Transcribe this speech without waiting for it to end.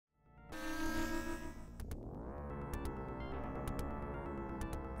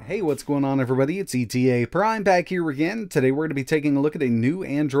Hey, what's going on everybody? It's ETAPRIME back here again. Today we're going to be taking a look at a new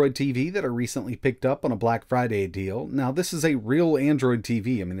Android TV that I recently picked up on a Black Friday deal. Now this is a real Android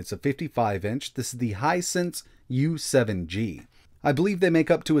TV. I mean, it's a 55-inch. This is the Hisense U7G. I believe they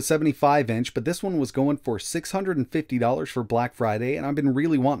make up to a 75-inch, but this one was going for $650 for Black Friday, and I've been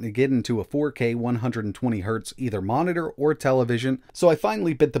really wanting to get into a 4K 120Hz either monitor or television, so I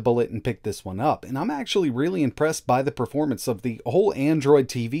finally bit the bullet and picked this one up. And I'm actually really impressed by the performance of the whole Android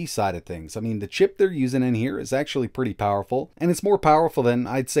TV side of things. I mean, the chip they're using in here is actually pretty powerful, and it's more powerful than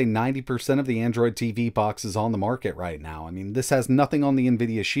I'd say 90% of the Android TV boxes on the market right now. I mean, this has nothing on the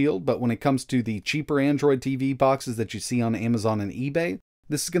NVIDIA Shield, but when it comes to the cheaper Android TV boxes that you see on Amazon and eBay,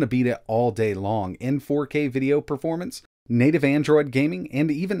 this is going to beat it all day long in 4K video performance, native Android gaming, and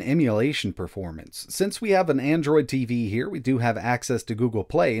even emulation performance. Since we have an Android TV here, we do have access to Google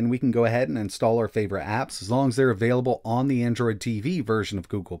Play, and we can go ahead and install our favorite apps as long as they're available on the Android TV version of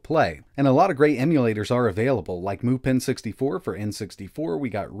Google Play. And a lot of great emulators are available, like MuPin64 for N64, we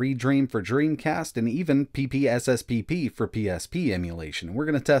got Redream for Dreamcast, and even PPSSPP for PSP emulation. And we're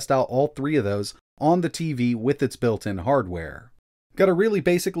going to test out all three of those on the TV with its built-in hardware. Got a really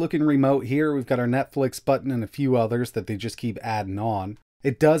basic looking remote here. We've got our Netflix button and a few others that they just keep adding on.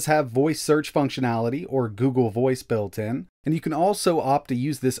 It does have voice search functionality or Google Voice built in. And you can also opt to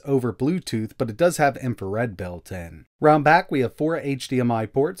use this over Bluetooth, but it does have infrared built in. Round back, we have 4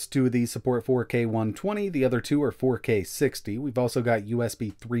 HDMI ports. 2 of these support 4K 120. The other 2 are 4K 60. We've also got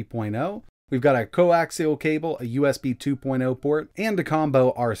USB 3.0. We've got a coaxial cable, a USB 2.0 port, and a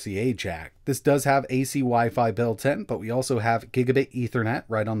combo RCA jack. This does have AC Wi-Fi built in, but we also have gigabit Ethernet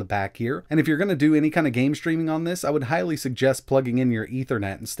right on the back here. And if you're going to do any kind of game streaming on this, I would highly suggest plugging in your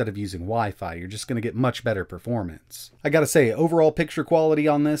Ethernet instead of using Wi-Fi. You're just going to get much better performance. I gotta say, overall picture quality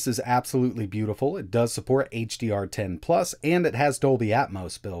on this is absolutely beautiful. It does support HDR10+, and it has Dolby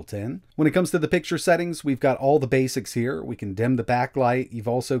Atmos built in. When it comes to the picture settings, we've got all the basics here. We can dim the backlight. You've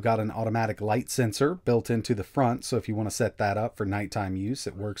also got an automatic light sensor built into the front, so if you want to set that up for nighttime use,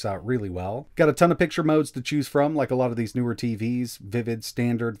 it works out really well. Got a ton of picture modes to choose from, like a lot of these newer TVs, vivid,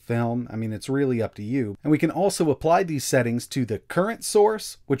 standard, film. I mean, it's really up to you. And we can also apply these settings to the current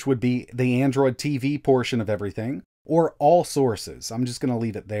source, which would be the Android TV portion of everything, or all sources. I'm just going to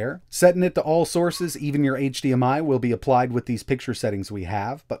leave it there. Setting it to all sources, even your HDMI, will be applied with these picture settings we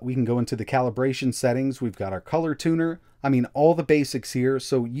have, but we can go into the calibration settings. We've got our color tuner. I mean, all the basics here,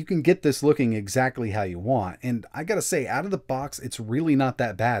 so you can get this looking exactly how you want. And I gotta say, out of the box, it's really not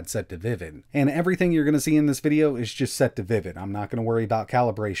that bad set to vivid. And everything you're gonna see in this video is just set to vivid. I'm not gonna worry about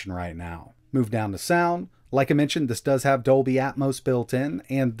calibration right now. Move down to sound. Like I mentioned, this does have Dolby Atmos built in,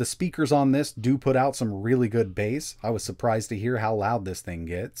 and the speakers on this do put out some really good bass. I was surprised to hear how loud this thing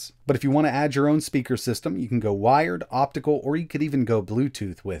gets. But if you want to add your own speaker system, you can go wired, optical, or you could even go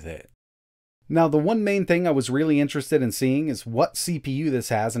Bluetooth with it. Now, the one main thing I was really interested in seeing is what CPU this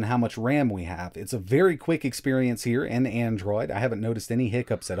has and how much RAM we have. It's a very quick experience here in Android. I haven't noticed any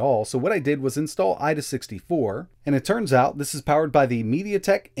hiccups at all. So what I did was install Ida64, and it turns out this is powered by the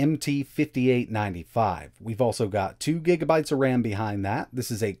MediaTek Mt5893. We've also got 2 GB of RAM behind that. This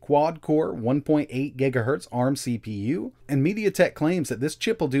is a quad-core 1.8 GHz ARM CPU, and MediaTek claims that this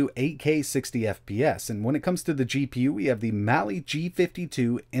chip will do 8K 60 FPS. And when it comes to the GPU, we have the Mali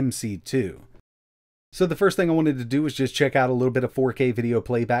G52 MC2. So the first thing I wanted to do was just check out a little bit of 4K video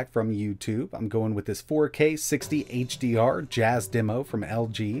playback from YouTube. I'm going with this 4K 60 HDR Jazz demo from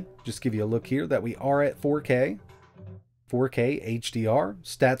LG. Just give you a look here that we are at 4K. 4K HDR.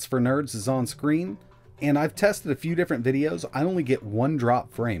 Stats for Nerds is on screen. And I've tested a few different videos. I only get 1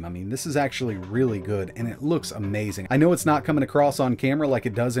 drop frame. I mean, this is actually really good and it looks amazing. I know it's not coming across on camera like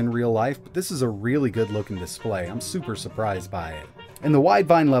it does in real life, but this is a really good looking display. I'm super surprised by it. And the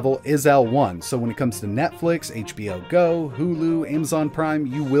wideband level is L1, so when it comes to Netflix, HBO Go, Hulu, Amazon Prime,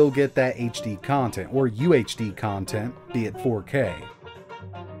 you will get that HD content, or UHD content, be it 4K.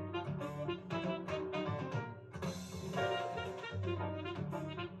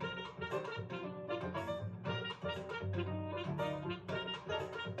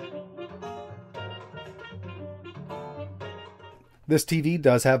 This TV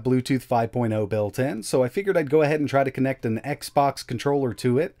does have Bluetooth 5.0 built in, so I figured I'd go ahead and try to connect an Xbox controller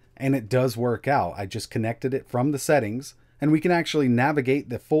to it, and it does work out. I just connected it from the settings, and we can actually navigate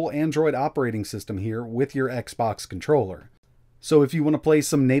the full Android operating system here with your Xbox controller. So if you want to play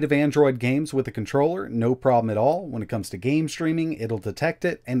some native Android games with a controller, no problem at all. When it comes to game streaming, it'll detect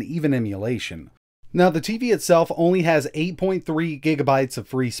it, and even emulation. Now, the TV itself only has 8.3 gigabytes of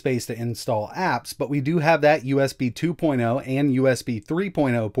free space to install apps, but we do have that USB 2.0 and USB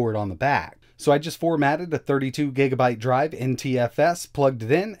 3.0 port on the back. So I just formatted a 32 gigabyte drive NTFS, plugged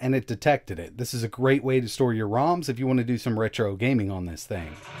it in, and it detected it. This is a great way to store your ROMs if you want to do some retro gaming on this thing.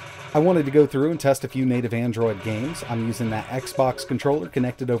 I wanted to go through and test a few native Android games. I'm using that Xbox controller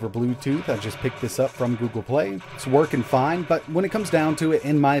connected over Bluetooth. I just picked this up from Google Play. It's working fine, but when it comes down to it,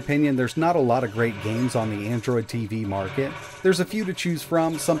 in my opinion, there's not a lot of great games on the Android TV market. There's a few to choose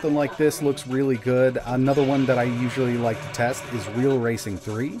from. Something like this looks really good. Another one that I usually like to test is Real Racing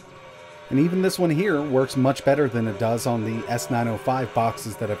 3. And even this one here works much better than it does on the S905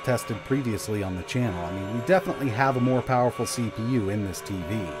 boxes that I've tested previously on the channel. I mean, we definitely have a more powerful CPU in this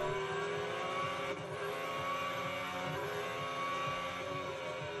TV.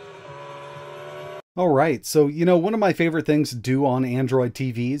 Alright, so one of my favorite things to do on Android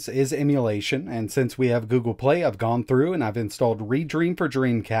TVs is emulation, and since we have Google Play, I've gone through and I've installed Redream for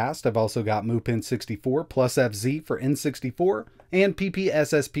Dreamcast. I've also got MuPin64 plus FZ for N64, and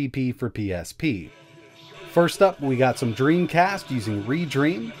PPSSPP for PSP. First up, we got some Dreamcast using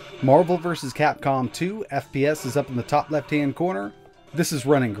Redream. Marvel vs. Capcom 2, FPS is up in the top left-hand corner. This is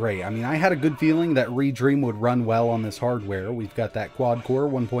running great. I mean, I had a good feeling that Redream would run well on this hardware. We've got that quad-core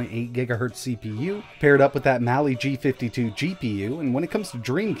 1.8 GHz CPU paired up with that Mali G52 GPU, and when it comes to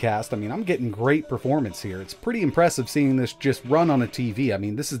Dreamcast, I mean, I'm getting great performance here. It's pretty impressive seeing this just run on a TV. I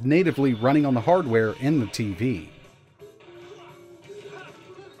mean, this is natively running on the hardware in the TV.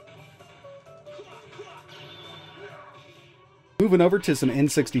 Moving over to some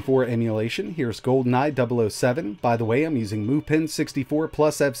N64 emulation, here's GoldenEye 007. By the way, I'm using MuPin64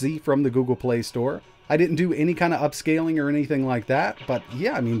 plus FZ from the Google Play Store. I didn't do any kind of upscaling or anything like that, but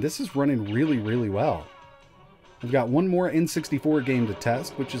yeah, I mean, this is running really, really well. I've got one more N64 game to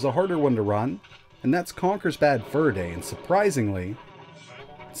test, which is a harder one to run, and that's Conker's Bad Fur Day, and surprisingly,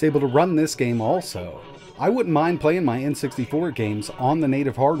 it's able to run this game also. I wouldn't mind playing my N64 games on the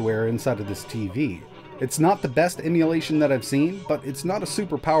native hardware inside of this TV. It's not the best emulation that I've seen, but it's not a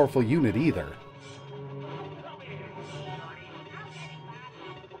super powerful unit either.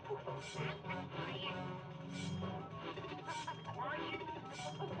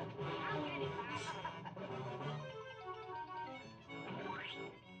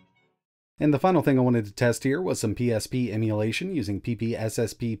 And the final thing I wanted to test here was some PSP emulation using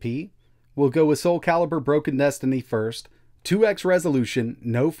PPSSPP. We'll go with Soul Calibur Broken Destiny first. 2x resolution,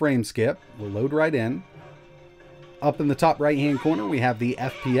 no frame skip. We'll load right in. Up in the top right hand corner we have the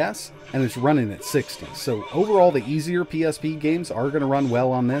FPS, and it's running at 60. So overall the easier PSP games are going to run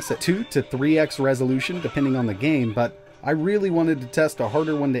well on this at 2 to 3x resolution depending on the game, but I really wanted to test a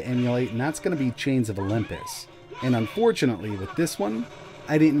harder one to emulate, and that's going to be Chains of Olympus. And unfortunately with this one,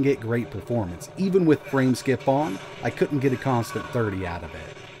 I didn't get great performance. Even with frame skip on, I couldn't get a constant 30 out of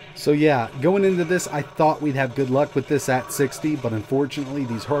it. So yeah, going into this, I thought we'd have good luck with this at 60, but unfortunately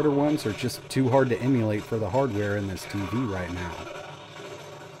these harder ones are just too hard to emulate for the hardware in this TV right now.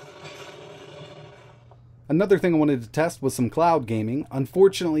 Another thing I wanted to test was some cloud gaming.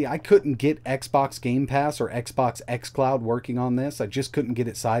 Unfortunately, I couldn't get Xbox Game Pass or Xbox xCloud working on this. I just couldn't get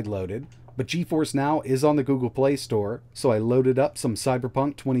it side-loaded. But GeForce Now is on the Google Play Store, so I loaded up some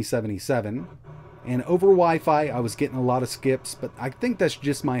Cyberpunk 2077. And over Wi-Fi, I was getting a lot of skips, but I think that's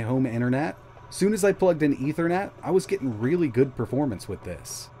just my home internet. Soon as I plugged in Ethernet, I was getting really good performance with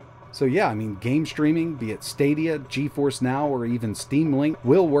this. So yeah, I mean, game streaming, be it Stadia, GeForce Now, or even Steam Link,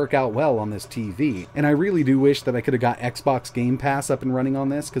 will work out well on this TV. And I really do wish that I could have got Xbox Game Pass up and running on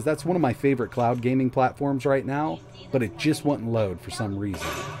this, because that's one of my favorite cloud gaming platforms right now, but it just wouldn't load for some reason.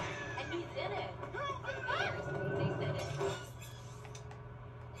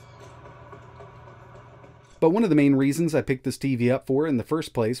 But one of the main reasons I picked this TV up for in the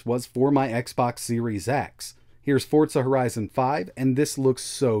first place was for my Xbox Seris X. Here's Forza Horizon 5, and this looks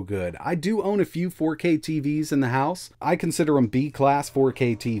so good. I do own a few 4K TVs in the house. I consider them B-class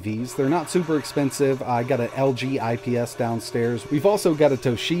 4K TVs. They're not super expensive. I got an LG IPS downstairs. We've also got a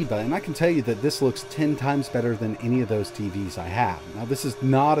Toshiba, and I can tell you that this looks 10 times better than any of those TVs I have. Now, this is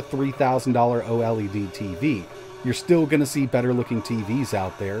not a $3,000 OLED TV. You're still going to see better looking TVs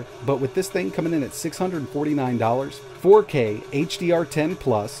out there, but with this thing coming in at $649, 4K, HDR10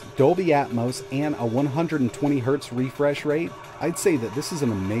 Plus, Dolby Atmos, and a 120 Hz refresh rate, I'd say that this is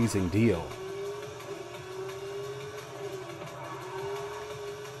an amazing deal.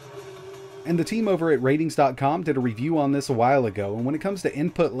 And the team over at Ratings.com did a review on this a while ago, and when it comes to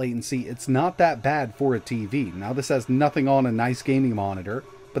input latency, it's not that bad for a TV. Now, this has nothing on a nice gaming monitor,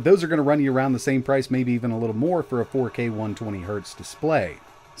 but those are going to run you around the same price, maybe even a little more for a 4K 120 Hz display.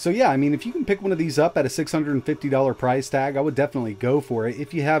 So yeah, I mean, if you can pick one of these up at a $650 price tag, I would definitely go for it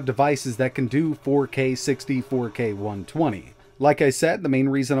if you have devices that can do 4K 60, 4K 120. Like I said, the main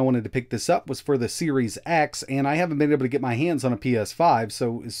reason I wanted to pick this up was for the Series X, and I haven't been able to get my hands on a PS5,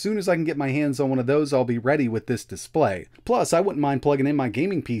 so as soon as I can get my hands on one of those, I'll be ready with this display. Plus, I wouldn't mind plugging in my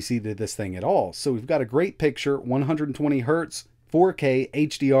gaming PC to this thing at all. So we've got a great picture, 120 Hz, 4K,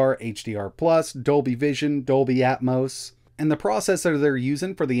 HDR, HDR+, Dolby Vision, Dolby Atmos. And the processor they're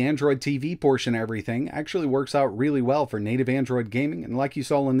using for the Android TV portion of everything actually works out really well for native Android gaming, and like you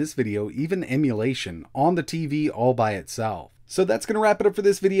saw in this video, even emulation on the TV all by itself. So that's going to wrap it up for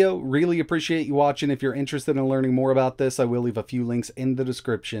this video. Really appreciate you watching. If you're interested in learning more about this, I will leave a few links in the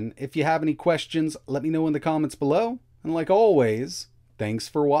description. If you have any questions, let me know in the comments below. And like always, thanks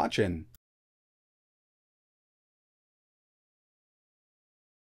for watching.